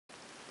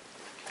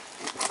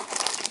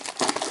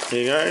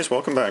Hey guys,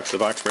 welcome back to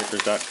the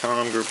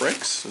boxbreakers.com group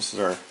breaks. This is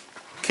our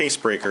case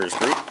breakers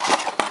group.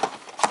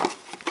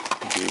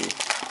 We do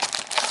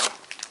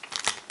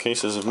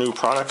cases of new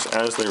products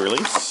as they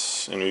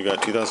release, and we've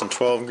got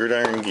 2012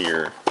 Gridiron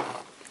gear.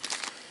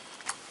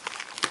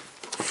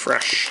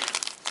 Fresh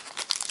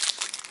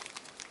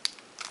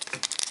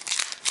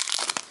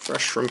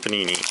from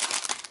Panini.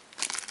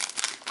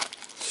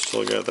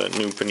 Still got that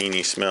new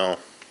Panini smell.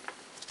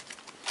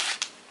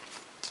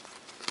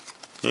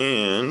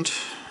 And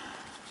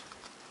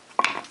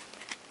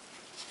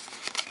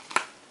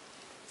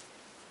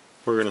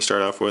we're going to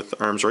start off with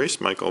Arms Race,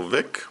 Michael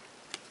Vick,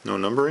 no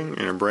numbering,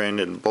 and a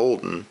Brandon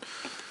Bolden,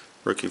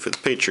 rookie for the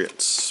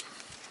Patriots,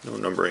 no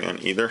numbering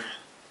on either.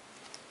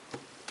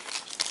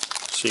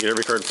 So you get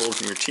every card pulled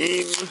from your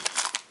team.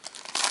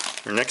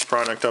 Our next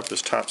product up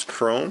is Topps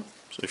Chrome.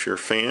 So if you're a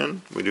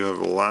fan, we do have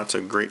lots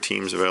of great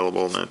teams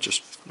available, and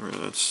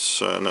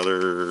that's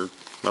another,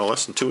 well,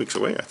 less than 2 weeks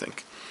away, I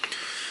think.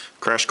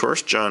 Crash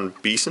Course, John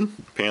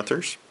Beeson,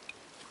 Panthers,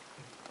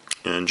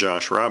 and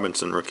Josh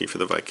Robinson, rookie for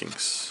the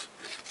Vikings.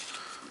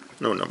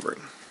 No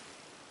numbering.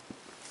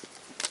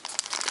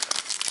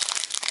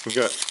 We've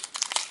got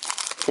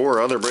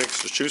 4 other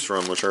breaks to choose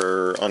from, which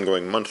are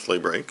ongoing monthly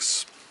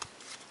breaks.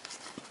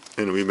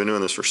 And we've been doing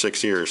this for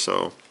 6 years,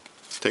 so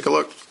take a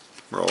look.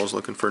 We're always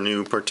looking for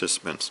new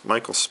participants.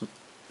 Michael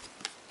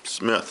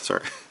Smith,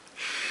 sorry.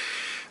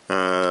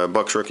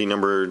 Bucks rookie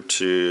numbered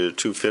to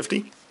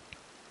 250.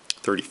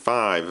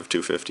 35 of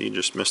 250,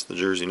 just missed the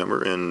jersey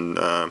number. And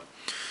I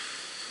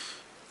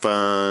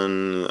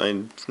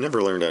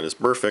never learned that, is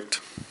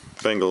Perfect.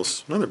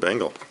 Bengals, another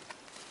Bengal.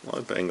 A lot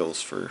of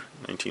Bengals for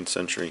 19th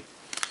century.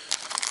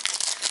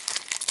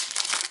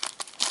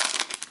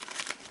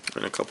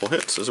 And a couple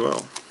hits as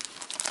well.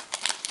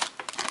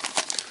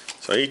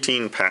 So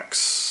 18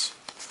 packs,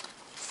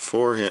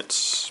 4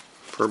 hits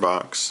per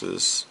box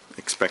is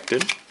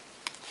expected.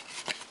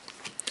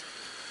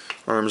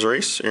 Arms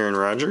Race, Aaron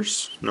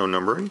Rodgers, no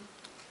numbering.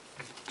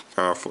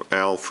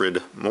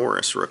 Alfred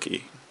Morris,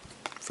 rookie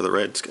for the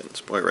Redskins.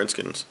 Boy,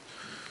 Redskins.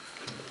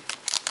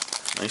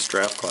 Nice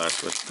draft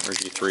class with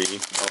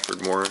RG3,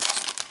 Alfred Morris.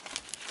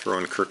 Throw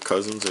in Kirk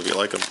Cousins if you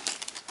like him.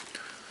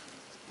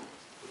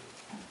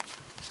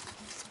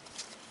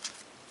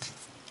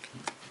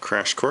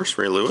 Crash Course,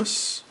 Ray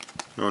Lewis,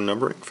 no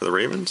numbering for the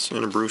Ravens.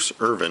 And a Bruce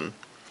Irvin,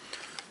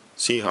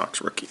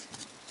 Seahawks rookie.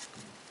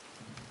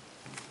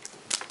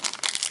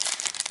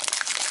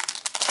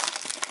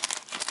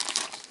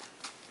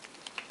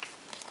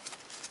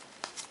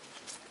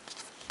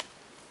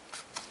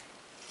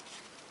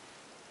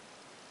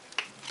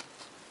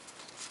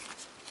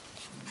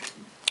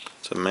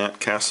 So Matt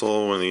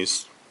Castle, one of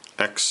these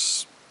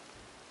X,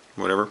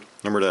 whatever,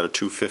 numbered out of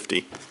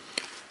 250.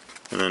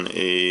 And then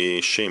a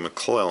Shea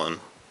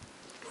McClellan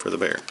for the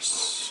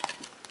Bears.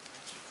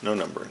 No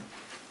numbering.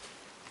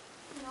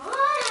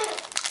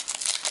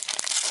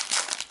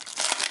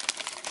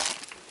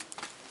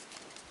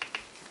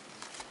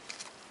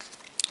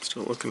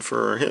 Still looking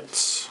for our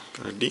hits.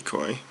 Got a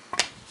decoy.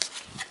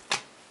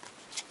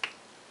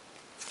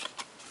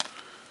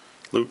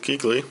 Luke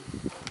Kuechly,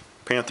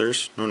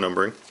 Panthers, no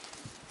numbering.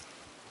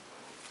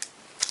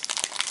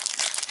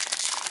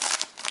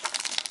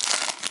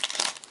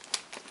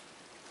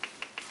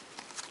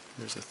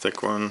 There's a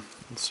thick one.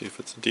 Let's see if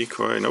it's a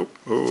decoy. Nope.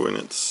 Oh, and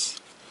it's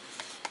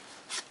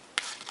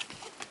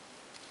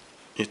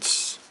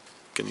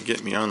going to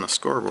get me on the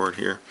scoreboard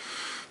here.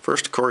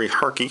 First, Corey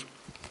Harkey,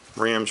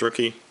 Rams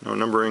rookie, no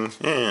numbering,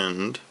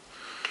 and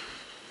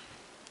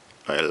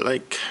I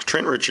like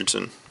Trent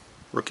Richardson,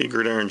 rookie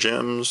Gridiron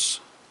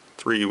Gems,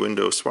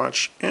 3-window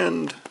swatch,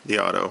 and the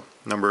auto,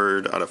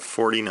 numbered out of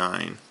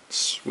 49.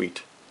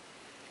 Sweet.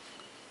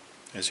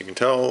 As you can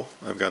tell,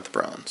 I've got the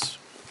Browns.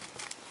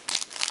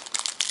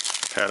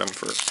 Had them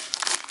for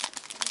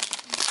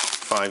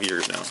 5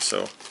 years now,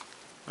 so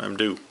I'm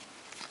due.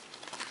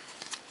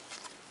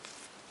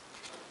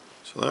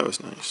 So that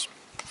was nice.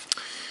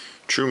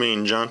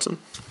 Trumaine Johnson,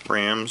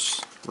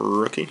 Rams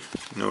rookie,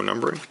 no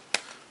numbering.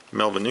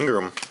 Melvin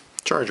Ingram,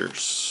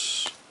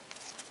 Chargers,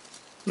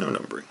 no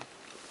numbering.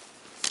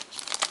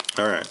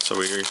 Alright, so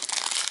we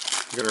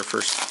got our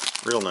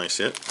first real nice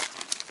hit.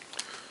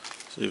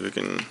 See if we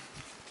can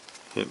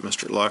hit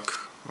Mr.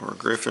 Luck or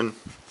Griffin.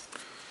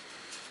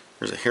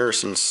 There's a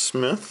Harrison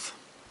Smith,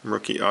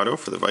 rookie auto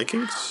for the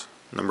Vikings,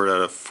 numbered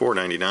out of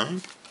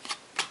 499.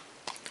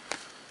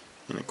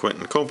 And a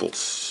Quentin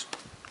Coples,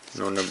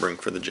 no numbering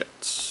for the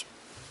Jets.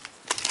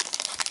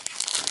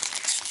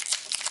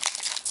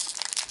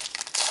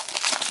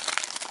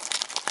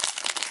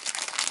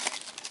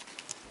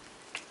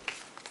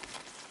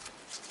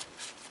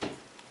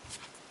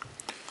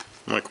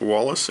 Mike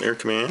Wallace, Air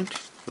Command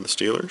for the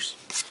Steelers.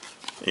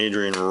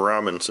 Adrian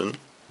Robinson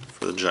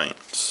for the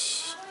Giants.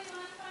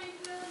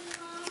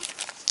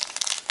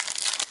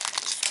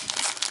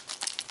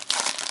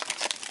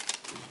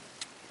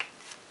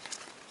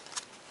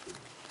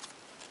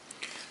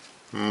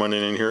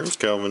 Monday Night Heroes,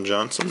 Calvin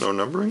Johnson, no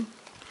numbering.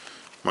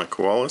 Mike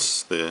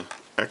Wallace, the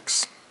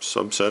X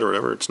subset or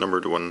whatever, it's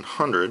numbered to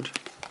 100.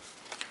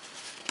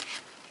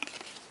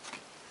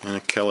 And a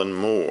Kellen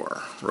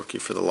Moore, rookie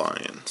for the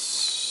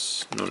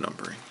Lions. No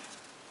numbering.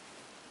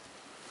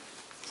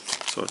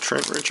 So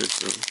Trent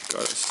Richardson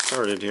got us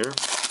started here.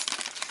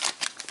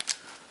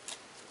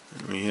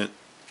 And we hit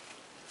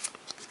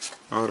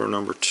auto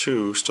number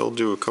 2, still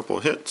do a couple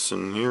hits,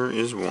 and here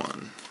is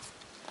one.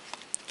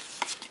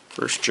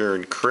 First,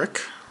 Jared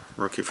Crick,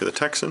 rookie for the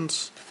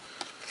Texans.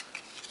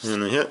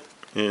 And the hit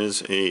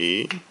is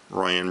a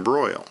Ryan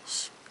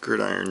Broyles,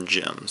 Gridiron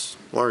Gems.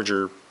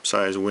 Larger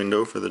size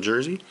window for the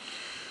jersey,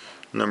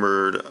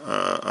 numbered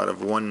out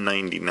of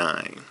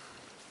 199.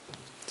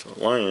 So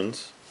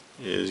Lions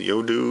is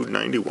Yodu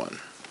 91.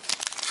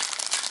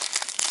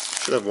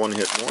 Should have one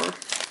hit more.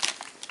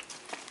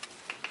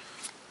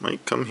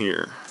 Might come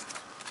here.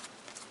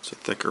 It's a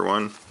thicker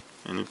one,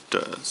 and it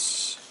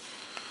does.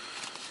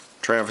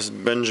 Travis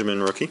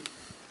Benjamin, rookie.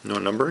 No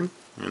numbering.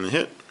 And the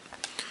hit,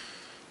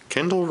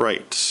 Kendall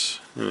Wright.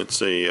 And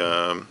it's a,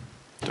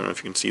 don't know if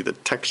you can see the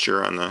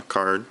texture on the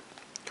card,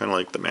 kind of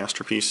like the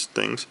Masterpiece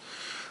things.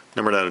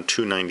 Numbered out of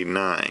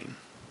 299.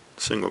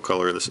 Single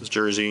color, this is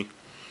jersey.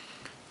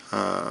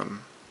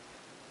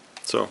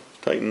 So,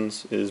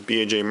 Titans is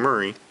B.A.J.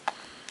 Murray.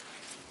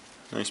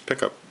 Nice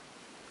pickup.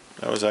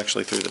 That was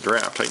actually through the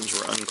draft. Titans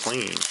were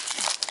unclaimed.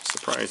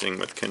 Surprising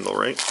with Kendall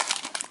Wright.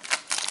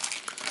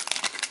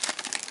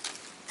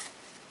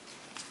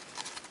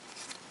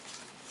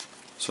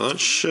 So that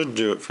should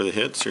do it for the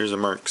hits. Here's a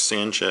Mark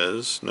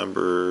Sanchez,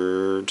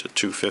 numbered to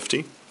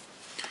 250.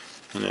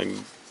 And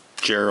a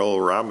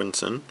Gerald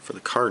Robinson for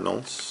the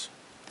Cardinals.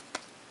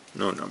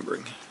 No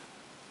numbering.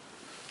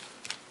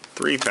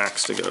 3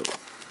 packs to go.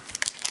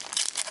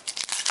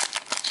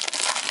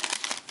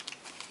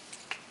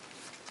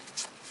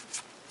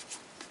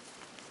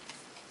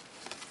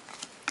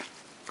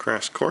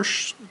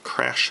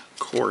 Crash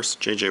Course,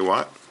 J.J.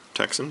 Watt,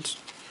 Texans.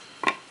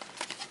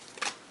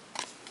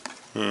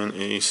 And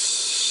a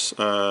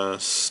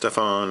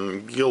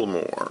Stephen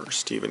Gilmore,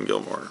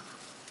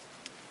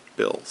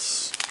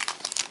 Bills.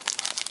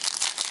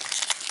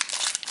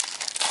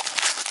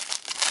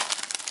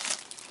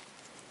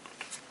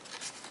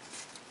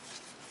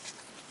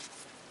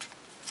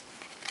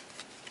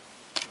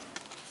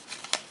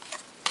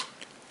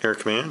 Air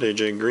Command,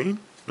 AJ Green,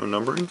 no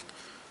numbering.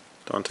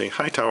 Dante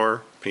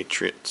Hightower,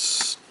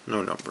 Patriots,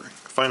 no numbering.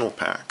 Final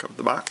pack of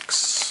the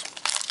box.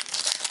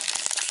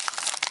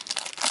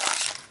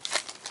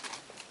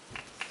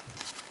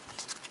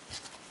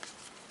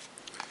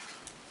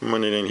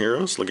 Monday Night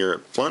Heroes,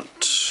 LeGarrette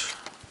Blount,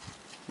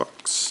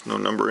 box, no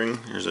numbering.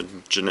 Here's a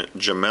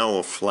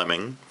Jamel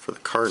Fleming for the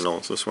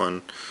Cardinals. This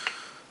one,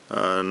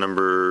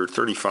 number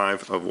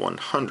 35 of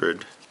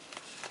 100.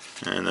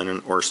 And then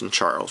an Orson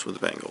Charles with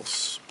the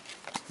Bengals.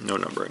 No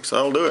numbering. So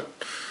that'll do it.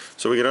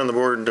 So we get on the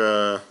board,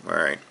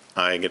 alright,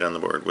 I get on the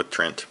board with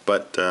Trent,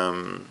 but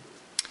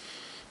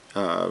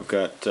I've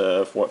got,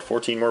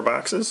 14 more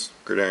boxes?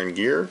 Gridiron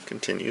Gear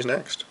continues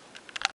next.